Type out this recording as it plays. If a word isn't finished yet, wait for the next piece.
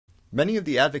Many of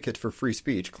the advocates for free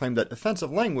speech claim that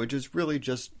offensive language is really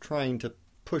just trying to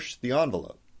push the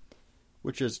envelope,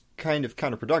 which is kind of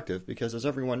counterproductive because, as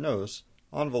everyone knows,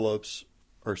 envelopes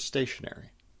are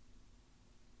stationary.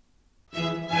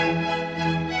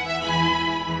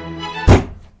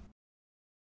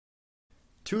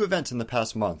 Two events in the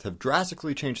past month have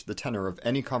drastically changed the tenor of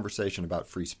any conversation about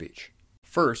free speech.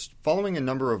 First, following a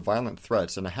number of violent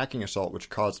threats and a hacking assault which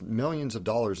caused millions of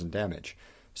dollars in damage,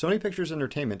 Sony Pictures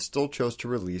Entertainment still chose to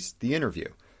release The Interview,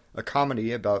 a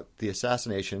comedy about the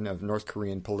assassination of North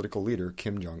Korean political leader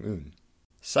Kim Jong-un.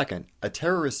 Second, a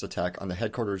terrorist attack on the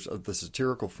headquarters of the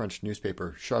satirical French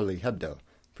newspaper Charlie Hebdo,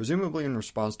 presumably in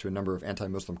response to a number of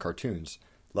anti-Muslim cartoons,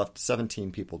 left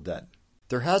 17 people dead.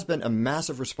 There has been a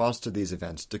massive response to these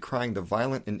events, decrying the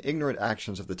violent and ignorant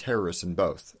actions of the terrorists in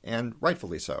both, and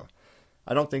rightfully so.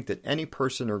 I don't think that any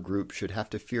person or group should have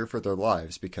to fear for their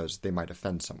lives because they might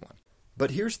offend someone.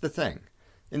 But here's the thing.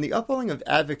 In the upwelling of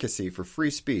advocacy for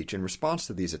free speech in response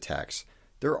to these attacks,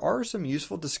 there are some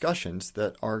useful discussions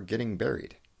that are getting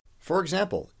buried. For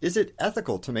example, is it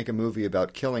ethical to make a movie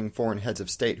about killing foreign heads of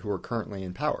state who are currently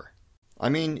in power? I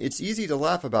mean, it's easy to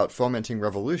laugh about fomenting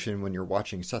revolution when you're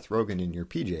watching Seth Rogen in your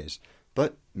PJs,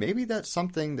 but maybe that's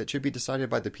something that should be decided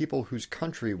by the people whose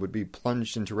country would be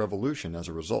plunged into revolution as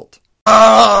a result.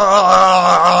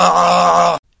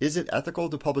 Is it ethical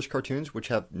to publish cartoons which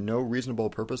have no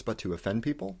reasonable purpose but to offend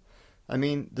people? I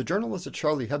mean, the journalists at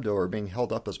Charlie Hebdo are being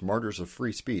held up as martyrs of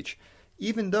free speech,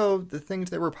 even though the things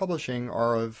they were publishing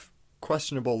are of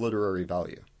questionable literary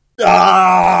value.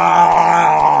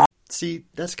 See,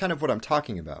 that's kind of what I'm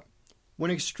talking about. When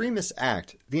extremists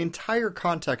act, the entire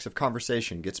context of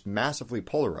conversation gets massively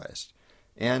polarized.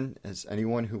 And, as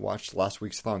anyone who watched last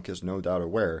week's Thunk is no doubt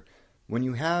aware, when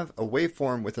you have a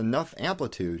waveform with enough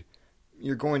amplitude,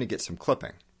 you're going to get some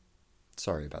clipping.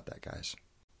 Sorry about that, guys.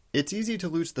 It's easy to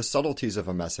lose the subtleties of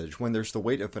a message when there's the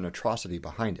weight of an atrocity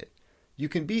behind it. You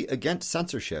can be against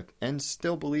censorship and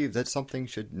still believe that something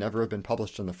should never have been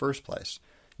published in the first place.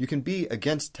 You can be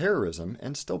against terrorism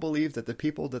and still believe that the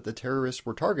people that the terrorists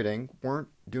were targeting weren't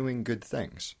doing good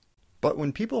things. But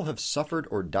when people have suffered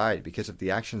or died because of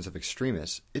the actions of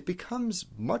extremists, it becomes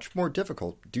much more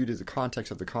difficult, due to the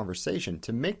context of the conversation,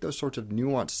 to make those sorts of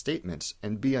nuanced statements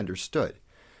and be understood,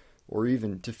 or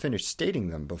even to finish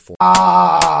stating them before.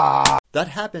 That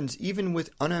happens even with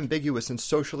unambiguous and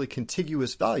socially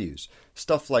contiguous values.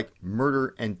 Stuff like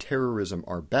murder and terrorism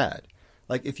are bad.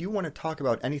 Like, if you want to talk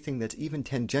about anything that's even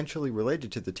tangentially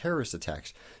related to the terrorist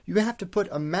attacks, you have to put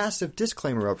a massive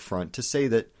disclaimer up front to say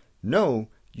that, no,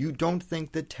 you don't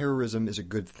think that terrorism is a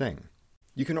good thing.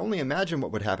 You can only imagine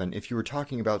what would happen if you were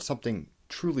talking about something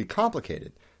truly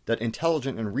complicated that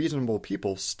intelligent and reasonable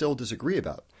people still disagree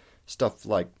about. Stuff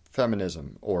like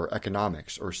feminism or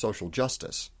economics or social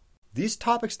justice. These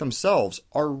topics themselves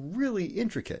are really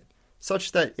intricate,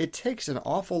 such that it takes an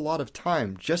awful lot of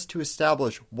time just to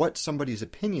establish what somebody's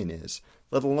opinion is,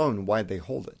 let alone why they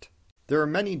hold it. There are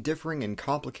many differing and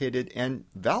complicated and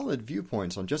valid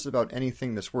viewpoints on just about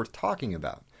anything that's worth talking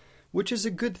about, which is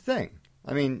a good thing.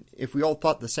 I mean, if we all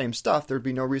thought the same stuff, there'd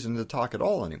be no reason to talk at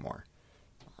all anymore.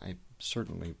 I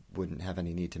certainly wouldn't have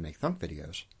any need to make thunk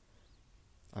videos.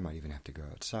 I might even have to go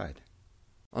outside.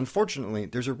 Unfortunately,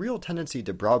 there's a real tendency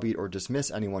to browbeat or dismiss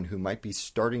anyone who might be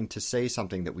starting to say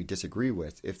something that we disagree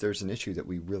with if there's an issue that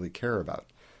we really care about,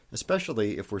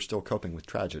 especially if we're still coping with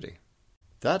tragedy.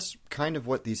 That's kind of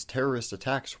what these terrorist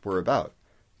attacks were about,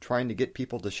 trying to get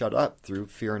people to shut up through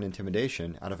fear and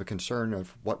intimidation out of a concern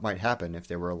of what might happen if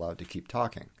they were allowed to keep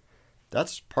talking.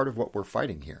 That's part of what we're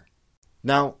fighting here.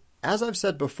 Now, as I've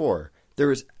said before,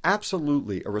 there is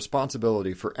absolutely a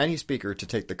responsibility for any speaker to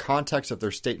take the context of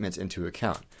their statements into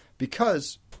account,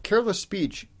 because careless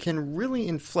speech can really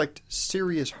inflict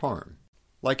serious harm.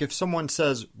 Like if someone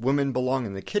says women belong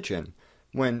in the kitchen,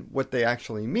 when what they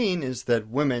actually mean is that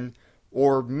women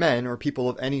or men or people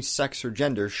of any sex or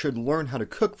gender should learn how to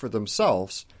cook for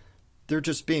themselves, they're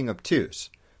just being obtuse.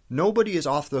 Nobody is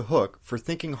off the hook for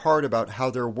thinking hard about how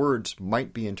their words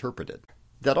might be interpreted.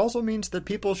 That also means that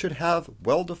people should have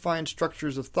well-defined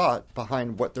structures of thought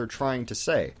behind what they're trying to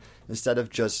say, instead of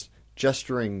just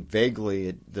gesturing vaguely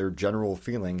at their general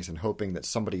feelings and hoping that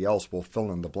somebody else will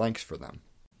fill in the blanks for them.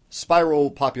 Spiral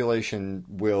population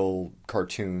will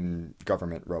cartoon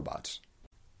government robots.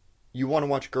 You want to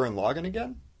watch Gurren Lagann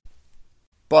again?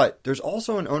 But there's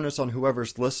also an onus on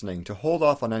whoever's listening to hold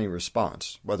off on any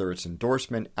response, whether it's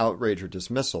endorsement, outrage, or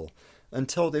dismissal,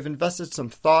 until they've invested some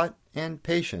thought and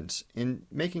patience in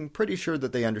making pretty sure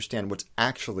that they understand what's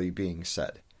actually being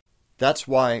said. That's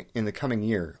why, in the coming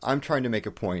year, I'm trying to make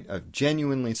a point of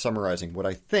genuinely summarizing what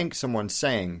I think someone's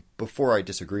saying before I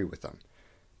disagree with them.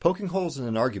 Poking holes in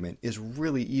an argument is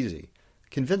really easy.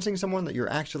 Convincing someone that you're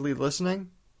actually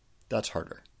listening? That's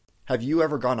harder. Have you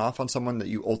ever gone off on someone that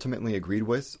you ultimately agreed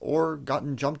with, or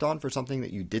gotten jumped on for something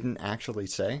that you didn't actually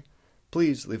say?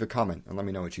 Please leave a comment and let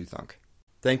me know what you think.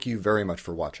 Thank you very much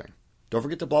for watching. Don't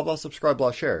forget to blah blah subscribe blah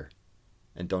share,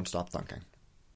 and don't stop thunking.